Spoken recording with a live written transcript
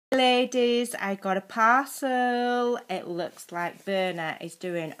Ladies, I got a parcel. It looks like Berna is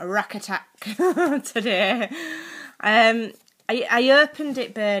doing a RAK attack today. I opened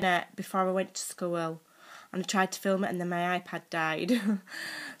it, Berna, before I went to school, and I tried to film it and then my iPad died.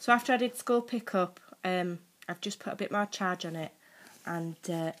 So after I did school pickup, I've just put a bit more charge on it and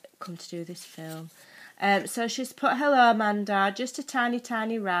come to do this film. So she's put, "Hello Amanda, just a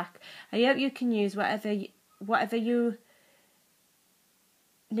tiny RAK. I hope you can use whatever you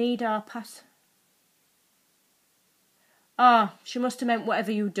need or pass." Oh, she must have meant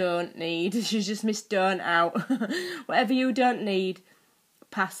whatever you don't need. She's just missed "don't" out. Whatever you don't need,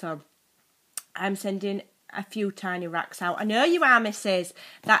 pass on. I'm sending a few tiny RAKs out. I know you are, Mrs.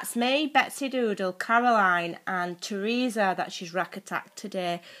 That's me, Betsy Doodle, Caroline and Teresa that she's RAK attacked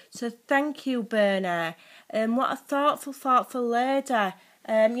today. So thank you, Berna. What a thoughtful lady.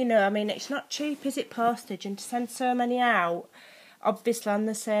 You know, I mean, it's not cheap, is it, postage? And to send so many out, obviously on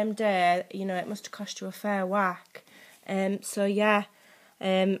the same day, you know, it must have cost you a fair whack. So yeah,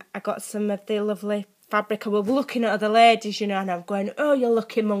 I got some of the lovely fabric. I was looking at other ladies, you know, and I'm going, "Oh, you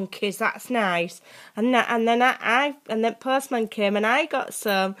lucky monkeys, that's nice." And then postman came and I got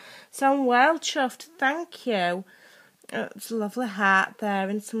some. So I'm well chuffed. Thank you. It's a lovely heart there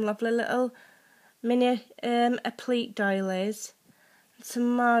and some lovely little mini applique doilies, and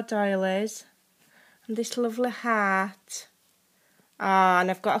some more doilies, and this lovely heart. Ah, and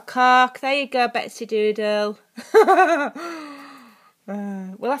I've got a cork. There you go, Betsy Doodle.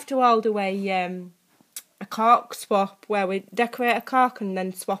 We'll have to all do a cork swap where we decorate a cork and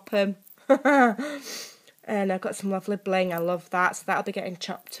then swap them. And I've got some lovely bling. I love that. So that'll be getting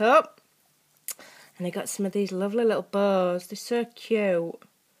chopped up. And I got some of these lovely little bows. They're so cute.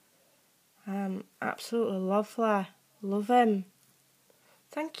 Absolutely lovely. Love them.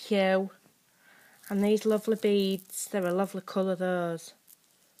 Thank you. And these lovely beads, they're a lovely colour, those.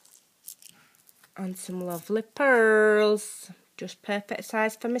 And some lovely pearls, just perfect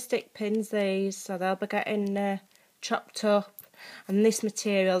size for my stick pins, these, so they'll be getting chopped up. And this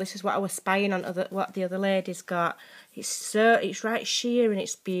material, this is what I was spying on what the other ladies got. It's right sheer and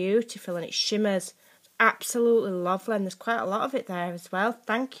it's beautiful and it shimmers. It's absolutely lovely, and there's quite a lot of it there as well.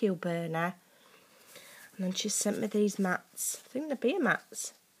 Thank you, Berna. And then she sent me these mats. I think they're beer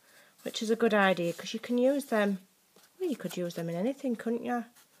mats, which is a good idea because you can use them. Well, you could use them in anything, couldn't you?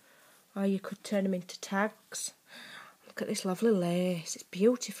 Or you could turn them into tags. Look at this lovely lace. It's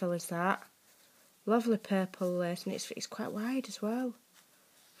beautiful, is that? Lovely purple lace, and it's quite wide as well.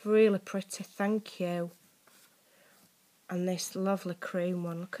 Really pretty, thank you. And this lovely cream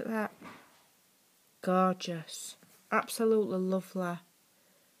one, look at that. Gorgeous. Absolutely lovely.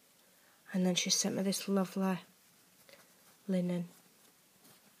 And then she sent me this lovely linen.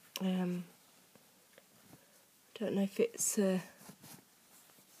 I don't know if it's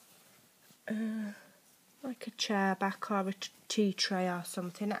like a chair back or a tea tray or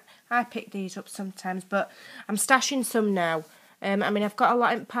something. I pick these up sometimes, but I'm stashing some now. I mean, I've got a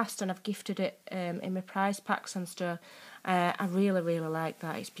lot in the past and I've gifted it in my prize packs and stuff. I really like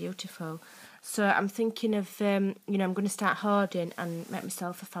that. It's beautiful. So I'm thinking of, you know, I'm going to start hoarding and make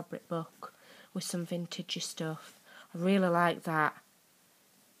myself a fabric book with some vintagey stuff. I really like that.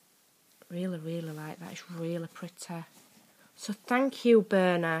 Really like that. It's really pretty. So thank you,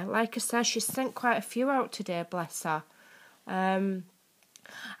 Berna. Like I said, she's sent quite a few out today, bless her.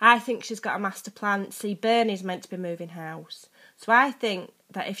 I think she's got a master plan. See, Bernie's meant to be moving house. So I think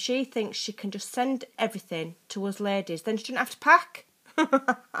that if she thinks she can just send everything to us ladies, then she doesn't have to pack.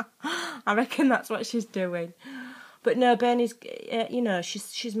 I reckon that's what she's doing. But no, Bernie's, you know,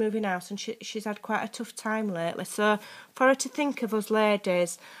 she's moving house and she's had quite a tough time lately. So for her to think of us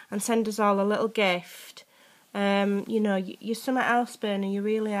ladies and send us all a little gift, you know, you're something else, Bernie. You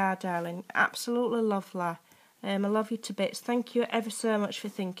really are, darling. Absolutely lovely. I love you to bits. Thank you ever so much for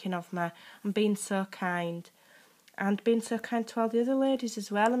thinking of me and being so kind. And being so kind to all the other ladies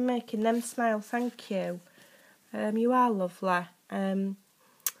as well and making them smile. Thank you. You are lovely.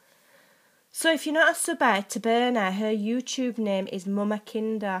 So if you're not a subber to Berna, her YouTube name is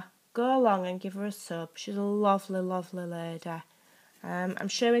Mumakinder. Go along and give her a sub. She's a lovely lady. I'm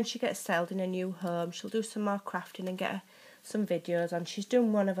sure when she gets settled in a new home, she'll do some more crafting and get some videos on. She's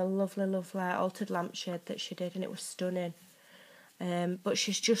done one of a lovely altered lampshade that she did, and it was stunning. But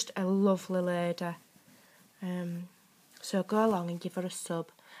she's just a lovely lady. So go along and give her a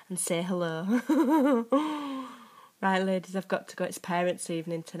sub and say hello. Right, ladies, I've got to go. It's parents'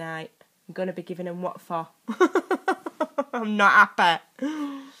 evening tonight. I'm going to be giving them what for. I'm not happy.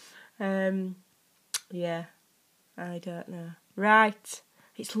 Yeah, I don't know. Right,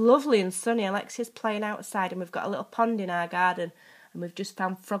 it's lovely and sunny. Alexia's playing outside and we've got a little pond in our garden and we've just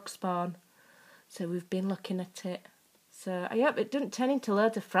found frog spawn. So we've been looking at it. So I hope it doesn't turn into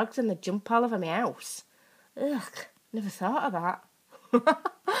loads of frogs and they jump all over my house. Ugh, never thought of that.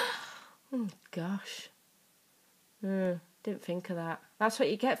 Oh, gosh. Didn't think of that. That's what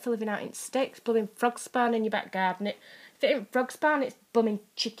you get for living out in sticks, blooming frog spawn in your back garden. If it ain't frog spawn, it's blooming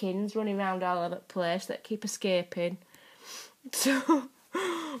chickens running around all over the place that keep escaping. So,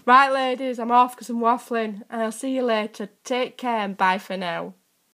 right, ladies, I'm off because I'm waffling, and I'll see you later. Take care and bye for now.